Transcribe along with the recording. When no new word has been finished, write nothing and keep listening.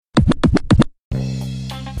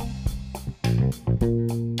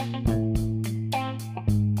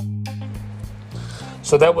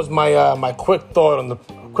So that was my quick thought on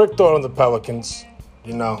the Pelicans.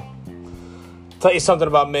 You know, tell you something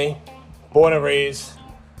about me. Born and raised,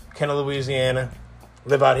 Kenner, Louisiana.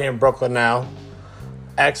 Live out here in Brooklyn now.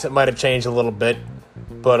 Accent might have changed a little bit,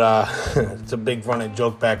 but it's a big running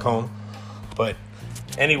joke back home. But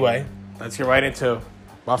anyway, let's get right into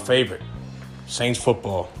my favorite, Saints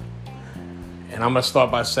football. And I'm going to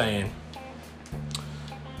start by saying,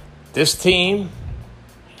 this team,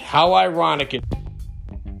 how ironic it is,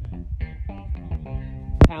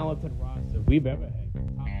 talented roster we've ever had.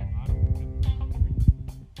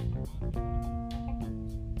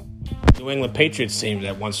 New England Patriots team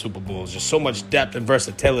that won Super Bowls. Just so much depth and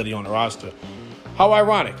versatility on the roster. How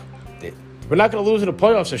ironic. We're not going to lose in the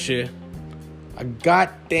playoffs this year. A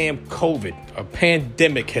goddamn COVID, a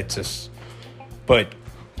pandemic hits us. But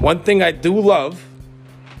one thing I do love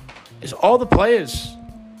is all the players.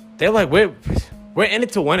 They're like, we're in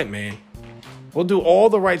it to win it, man. We'll do all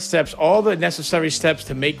the right steps, all the necessary steps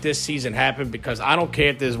to make this season happen, because I don't care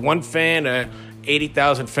if there's one fan or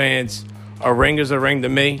 80,000 fans. A ring is a ring to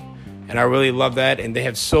me, and I really love that. And they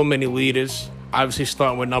have so many leaders, obviously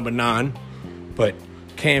starting with number 9, but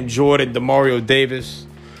Cam Jordan, Demario Davis.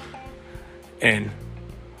 And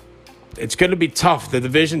it's going to be tough. The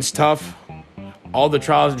division's tough. All the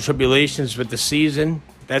trials and tribulations with the season,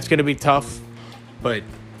 that's going to be tough. But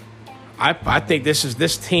I think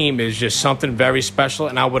this team is just something very special,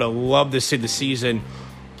 and I would have loved to see the season,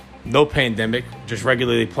 no pandemic, just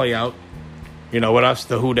regularly play out. You know, with us,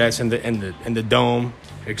 the Who That's in the dome,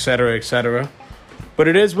 et cetera, et cetera. But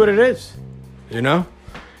it is what it is, you know?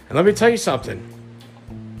 And let me tell you something.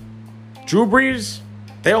 Drew Brees,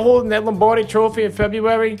 they're holding that Lombardi trophy in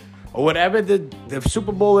February, or whatever the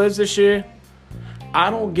Super Bowl is this year.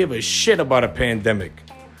 I don't give a shit about a pandemic.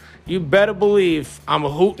 You better believe I'm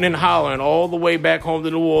hooting and hollering all the way back home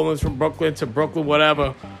to New Orleans, from Brooklyn to Brooklyn,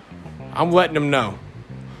 whatever. I'm letting them know.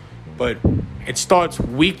 But it starts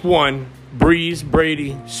week 1, Breeze,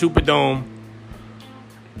 Brady, Superdome,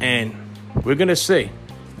 and we're going to see.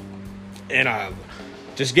 And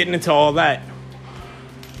just getting into all that,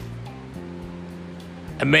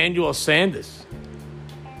 Emmanuel Sanders.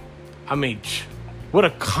 I mean, what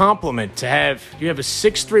a compliment to have. You have a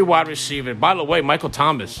 6'3" wide receiver. By the way, Michael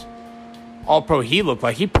Thomas, All-Pro, he looked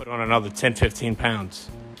like he put on another 10, 15 pounds.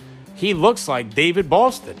 He looks like David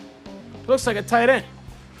Boston. He looks like a tight end.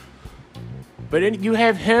 But then you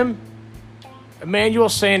have him, Emmanuel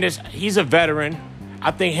Sanders. He's a veteran. I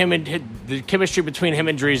think the chemistry between him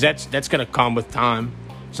and Drees, that's going to come with time.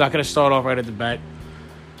 It's not going to start off right at the bat.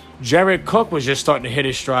 Jared Cook was just starting to hit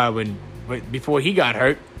his stride before he got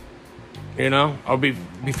hurt, you know, or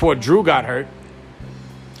before Drew got hurt.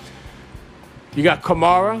 You got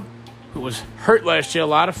Kamara, who was hurt last year. A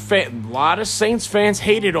lot of Saints fans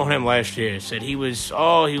hated on him last year. Said he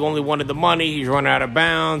only wanted the money. He's running out of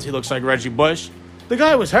bounds. He looks like Reggie Bush. The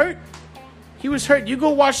guy was hurt. He was hurt. You go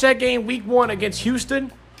watch that game week 1 against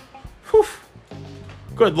Houston. Whew.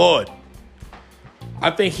 Good Lord.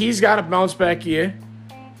 I think he's got a bounce back year.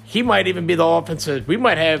 He might even be the offensive. We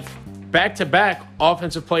might have back-to-back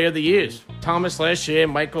offensive player of the years. Thomas last year,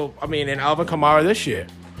 and Alvin Kamara this year.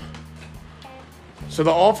 So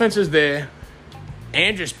the offense is there.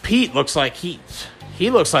 Andrews Pete looks like he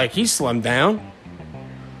looks like he's slimmed down.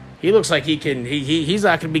 He looks like he's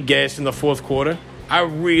not going to be gassed in the fourth quarter. I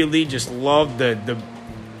really just love the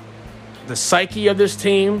psyche of this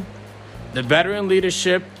team, the veteran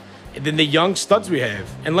leadership, and then the young studs we have.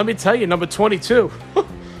 And let me tell you, number 22,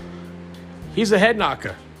 he's a head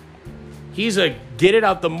knocker. He's a get it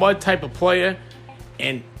out the mud type of player,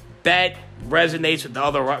 and that resonates with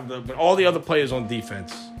all the other players on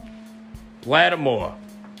defense. Lattimore.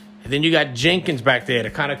 And then you got Jenkins back there to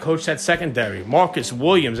kind of coach that secondary. Marcus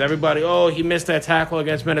Williams, everybody, he missed that tackle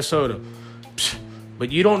against Minnesota. Psh,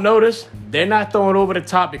 but you don't notice, they're not throwing over the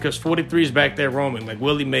top because 43 is back there roaming, like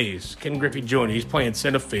Willie Mays, Ken Griffey Jr. He's playing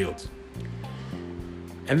center field.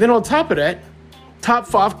 And then on top of that, top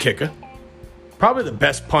 5 kicker, probably the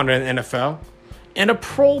best punter in the NFL, and a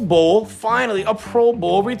Pro Bowl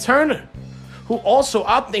returner, who also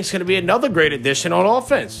I think is going to be another great addition on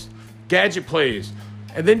offense. Gadget plays.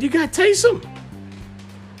 And then you got Taysom.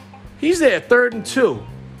 He's there, 3rd and 2.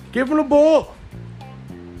 Give him the ball.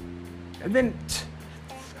 And then,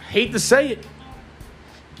 hate to say it,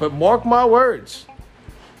 but mark my words,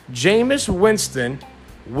 Jameis Winston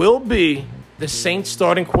will be the Saints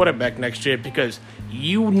starting quarterback next year, because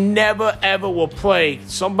you never, ever will play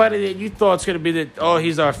somebody that you thought's going to be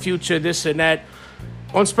he's our future, this and that,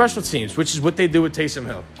 on special teams, which is what they do with Taysom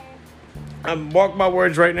Hill. Mark my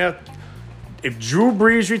words right now. If Drew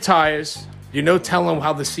Brees retires, You know, tell him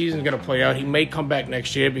how the season's going to play out. He may come back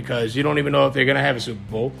next year because you don't even know if they're going to have a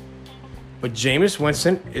Super Bowl. But Jameis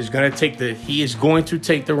Winston is going to take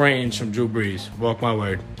the reins from Drew Brees. Walk my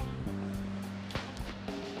word.